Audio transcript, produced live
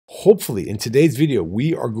hopefully in today's video,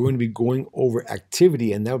 we are going to be going over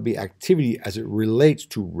activity, and that would be activity as it relates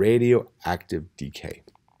to radioactive decay.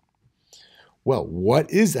 Well,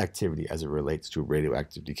 what is activity as it relates to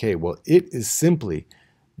radioactive decay? Well, it is simply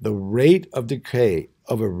the rate of decay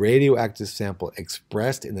of a radioactive sample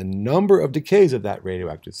expressed in the number of decays of that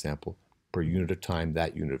radioactive sample per unit of time,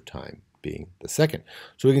 that unit of time being the second.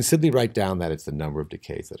 So we can simply write down that it's the number of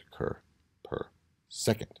decays that occur per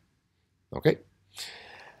second. Okay?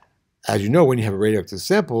 As you know, when you have a radioactive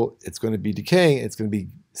sample, it's going to be decaying. It's going to be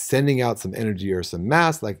sending out some energy or some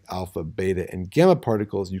mass like alpha, beta, and gamma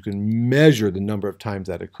particles. You can measure the number of times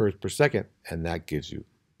that occurs per second, and that gives you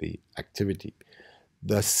the activity.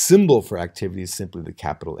 The symbol for activity is simply the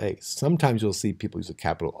capital A. Sometimes you'll see people use a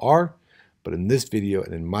capital R, but in this video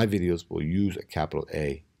and in my videos, we'll use a capital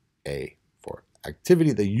A for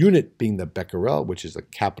activity. The unit being the Becquerel, which is a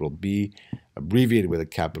capital B, abbreviated with a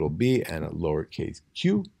capital B and a lowercase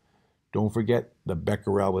q. Don't forget, the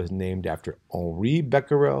Becquerel was named after Henri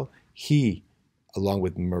Becquerel. He, along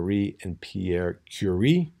with Marie and Pierre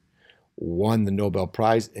Curie, won the Nobel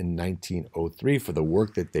Prize in 1903 for the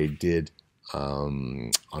work that they did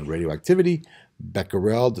on radioactivity.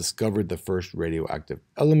 Becquerel discovered the first radioactive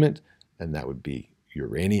element, and that would be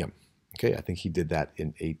uranium. Okay, I think he did that in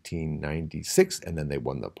 1896, and then they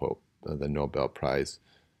won the Nobel Prize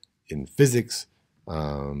in physics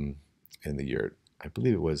in the year, I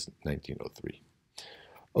believe it was 1903.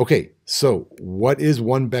 Okay, so what is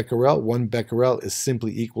 1 Becquerel? 1 Becquerel is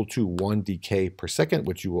simply equal to 1 decay per second,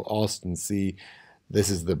 which you will often see.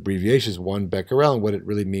 This is the abbreviation 1 Becquerel, and what it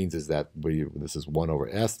really means is that this is 1 over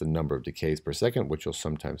s, the number of decays per second, which you'll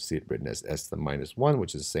sometimes see it written as s to the minus 1,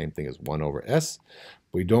 which is the same thing as 1 over s.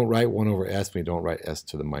 We don't write 1 over s, we don't write s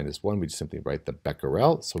to the minus 1, we just simply write the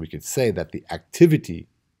Becquerel. So we could say that the activity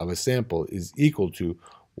of a sample is equal to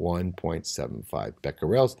 1.75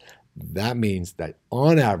 becquerels. That means that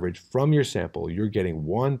on average from your sample, you're getting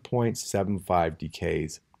 1.75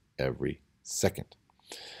 decays every second.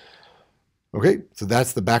 Okay, so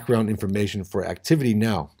that's the background information for activity.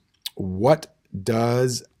 Now, what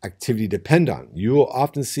does activity depend on? You will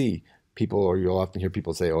often see people, or you'll often hear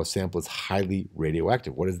people say, oh, a sample is highly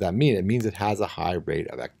radioactive. What does that mean? It means it has a high rate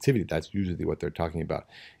of activity. That's usually what they're talking about.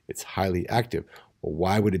 It's highly active. Well,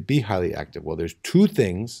 why would it be highly active? Well, there's two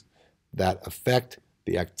things that affect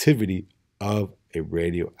the activity of a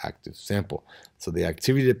radioactive sample. So the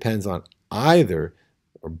activity depends on either,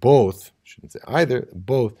 or both, I shouldn't say either,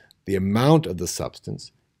 both the amount of the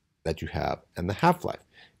substance that you have and the half-life.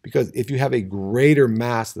 Because if you have a greater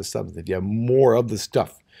mass of the substance, if you have more of the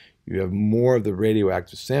stuff, you have more of the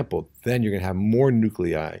radioactive sample, then you're going to have more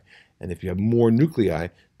nuclei. And if you have more nuclei,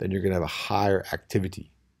 then you're going to have a higher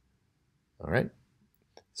activity. All right?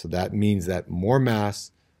 So that means that more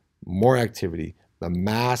mass, more activity. The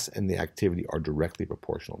mass and the activity are directly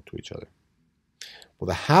proportional to each other. Well,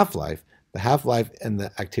 the half-life and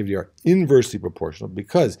the activity are inversely proportional,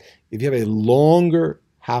 because if you have a longer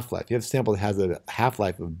half-life, you have a sample that has a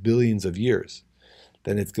half-life of billions of years,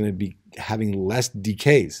 then it's going to be having less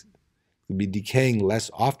decays. It's going to be decaying less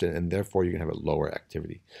often, and therefore you're going to have a lower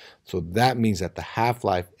activity. So that means that the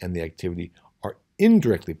half-life and the activity are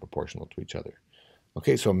indirectly proportional to each other.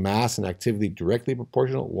 Okay, so mass and activity directly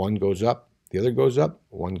proportional. One goes up, the other goes up.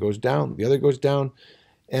 One goes down, the other goes down.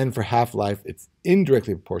 And for half-life, it's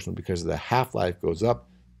indirectly proportional, because the half-life goes up,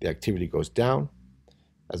 the activity goes down.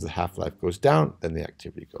 As the half-life goes down, then the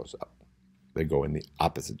activity goes up. They go in the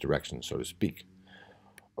opposite direction, so to speak.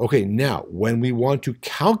 Okay, now, when we want to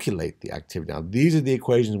calculate the activity, now these are the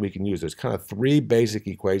equations we can use. There's kind of three basic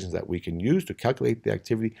equations that we can use to calculate the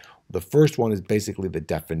activity. The first one is basically the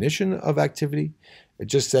definition of activity. It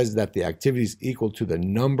just says that the activity is equal to the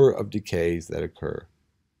number of decays that occur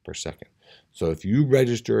per second. So if you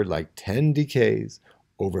registered like 10 decays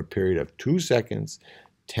over a period of 2 seconds,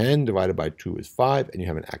 10 divided by 2 is 5, and you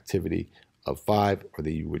have an activity of 5, or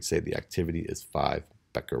you would say the activity is 5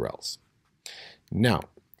 becquerels. Now,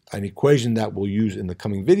 an equation that we'll use in the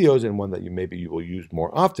coming videos, and one that you will use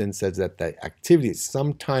more often, says that the activity at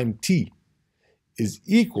some time t is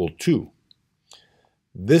equal to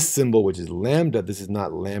this symbol, which is lambda. This is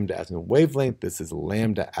not lambda as in wavelength. This is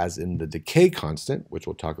lambda as in the decay constant, which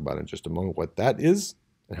we'll talk about in just a moment what that is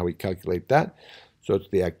and how we calculate that. So it's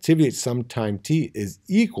the activity at some time t is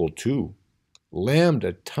equal to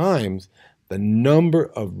lambda times the number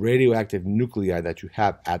of radioactive nuclei that you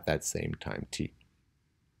have at that same time t.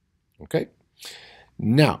 Okay?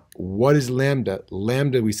 Now, what is lambda?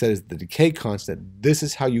 Lambda, we said, is the decay constant. This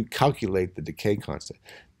is how you calculate the decay constant.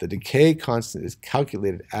 The decay constant is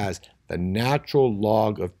calculated as the natural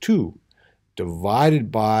log of 2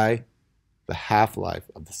 divided by the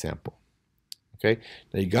half-life of the sample. Okay,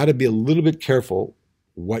 now you got to be a little bit careful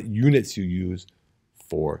what units you use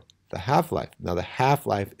for the half-life. Now the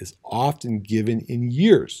half-life is often given in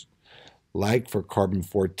years. Like for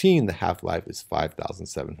carbon-14, the half-life is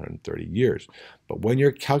 5,730 years. But when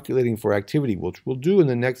you're calculating for activity, which we'll do in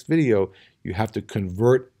the next video, you have to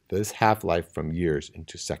convert this half-life from years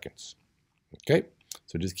into seconds. Okay,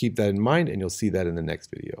 so just keep that in mind, and you'll see that in the next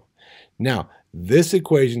video. Now, this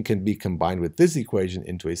equation can be combined with this equation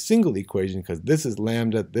into a single equation because this is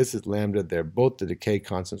lambda, they're both the decay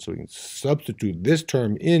constant, so we can substitute this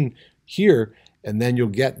term in here, and then you'll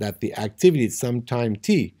get that the activity at some time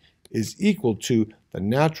t is equal to the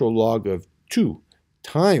natural log of 2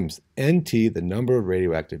 times nt, the number of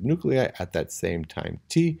radioactive nuclei at that same time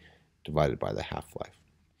t, divided by the half-life.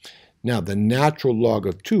 Now, the natural log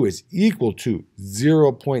of 2 is equal to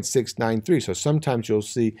 0.693. So sometimes you'll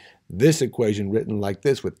see this equation written like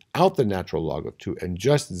this without the natural log of 2 and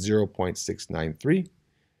just 0.693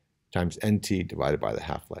 times nt divided by the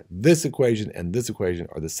half-life. This equation and this equation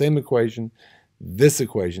are the same equation. This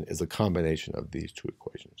equation is a combination of these two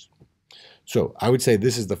equations. So I would say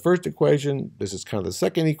this is the first equation. This is kind of the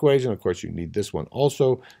second equation. Of course, you need this one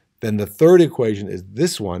also. Then the third equation is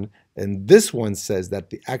this one. And this one says that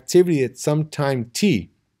the activity at some time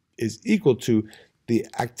t is equal to the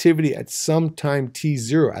activity at some time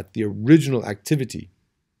t0 at the original activity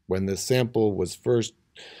when the sample was first,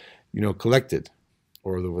 collected,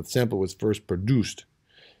 or the sample was first produced,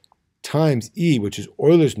 times E, which is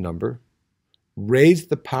Euler's number, raised to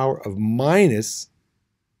the power of minus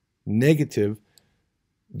negative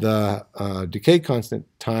the decay constant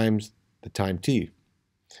times the time t.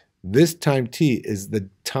 This time t is the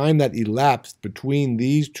time that elapsed between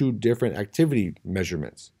these two different activity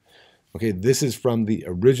measurements. Okay, this is from the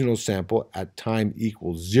original sample at time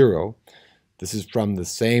equals 0. This is from the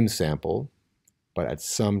same sample, but at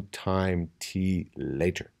some time t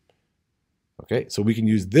later. Okay, so we can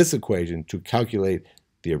use this equation to calculate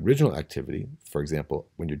the original activity. For example,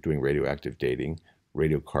 when you're doing radioactive dating,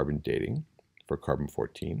 radiocarbon dating for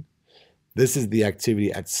carbon-14. This is the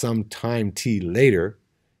activity at some time t later.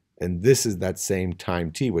 And this is that same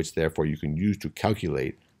time t, which therefore you can use to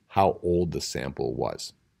calculate how old the sample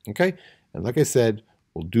was. Okay? And like I said,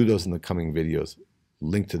 we'll do those in the coming videos.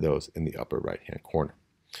 Link to those in the upper right-hand corner.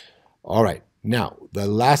 All right. Now, the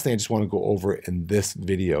last thing I just want to go over in this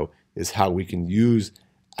video is how we can use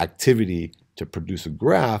activity to produce a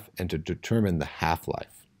graph and to determine the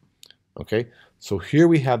half-life. Okay? So here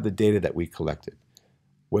we have the data that we collected.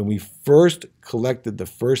 When we first collected the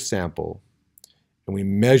first sample, and we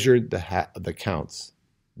measured the counts,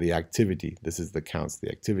 the activity. This is the counts, the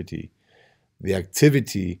activity. The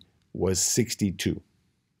activity was 62.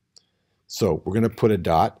 So we're going to put a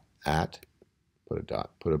dot at,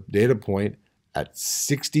 put a data point at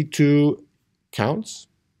 62 counts,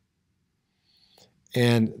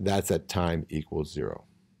 and that's at time equals 0.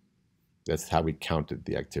 That's how we counted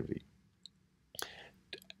the activity.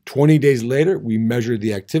 20 days later, we measured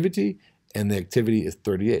the activity, and the activity is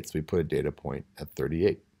 38, so we put a data point at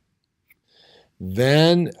 38.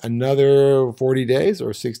 Then another 40 days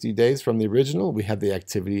or 60 days from the original, we have the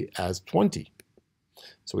activity as 20.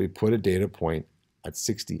 So we put a data point at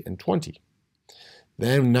 60 and 20.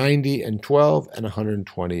 Then 90 and 12 and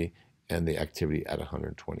 120, and the activity at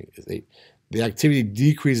 120 is 8. The activity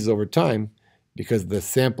decreases over time because the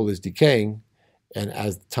sample is decaying, and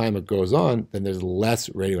as time goes on, then there's less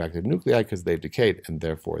radioactive nuclei because they've decayed, and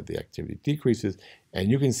therefore the activity decreases.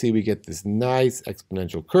 And you can see we get this nice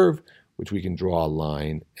exponential curve, which we can draw a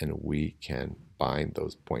line, and we can bind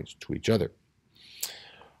those points to each other.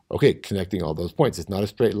 Okay, connecting all those points. It's not a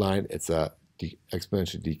straight line. It's a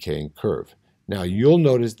exponentially decaying curve. Now, you'll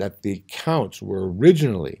notice that the counts were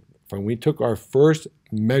originally, when we took our first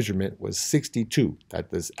measurement, was 62, that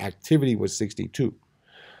this activity was 62.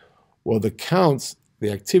 Well, the counts,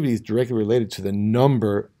 the activity is directly related to the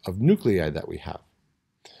number of nuclei that we have.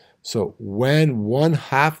 So when one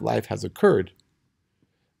half-life has occurred,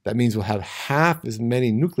 that means we'll have half as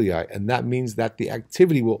many nuclei, and that means that the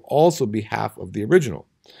activity will also be half of the original.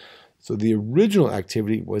 So the original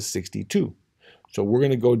activity was 62. So we're going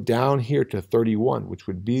to go down here to 31, which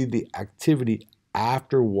would be the activity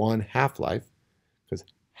after one half-life, because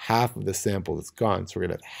half of the sample is gone, so we're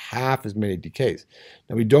going to have half as many decays.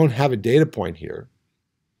 Now, we don't have a data point here,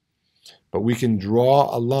 but we can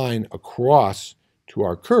draw a line across to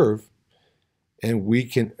our curve, and we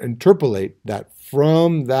can interpolate that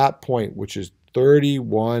from that point, which is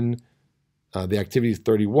 31, the activity is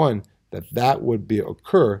 31, that would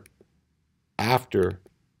occur after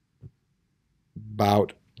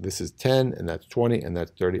about This is 10, and that's 20, and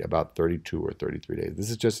that's 30, about 32 or 33 days. This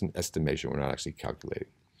is just an estimation. We're not actually calculating.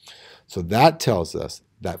 So that tells us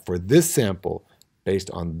that for this sample, based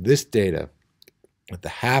on this data, that the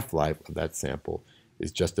half-life of that sample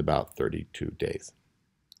is just about 32 days.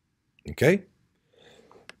 Okay?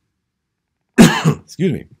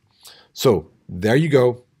 Excuse me. So there you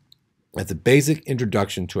go. That's a basic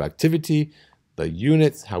introduction to activity, the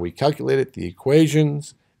units, how we calculate it, the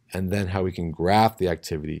equations, and then how we can graph the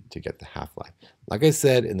activity to get the half-life. Like I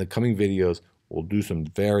said, in the coming videos, we'll do some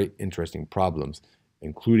very interesting problems,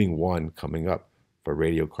 including one coming up for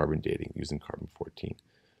radiocarbon dating using carbon-14.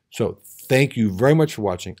 So thank you very much for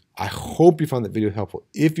watching. I hope you found that video helpful.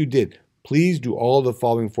 If you did, please do all the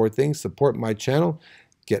following 4 things. Support my channel.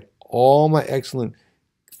 Get all my excellent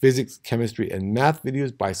physics, chemistry, and math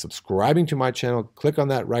videos by subscribing to my channel. Click on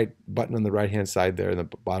that right button on the right-hand side there in the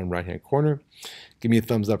bottom right-hand corner. Give me a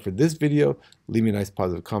thumbs up for this video. Leave me a nice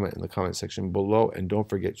positive comment in the comment section below. And don't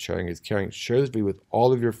forget, sharing is caring. Share this video with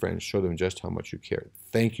all of your friends. Show them just how much you care.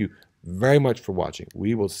 Thank you very much for watching.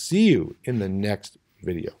 We will see you in the next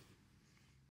video.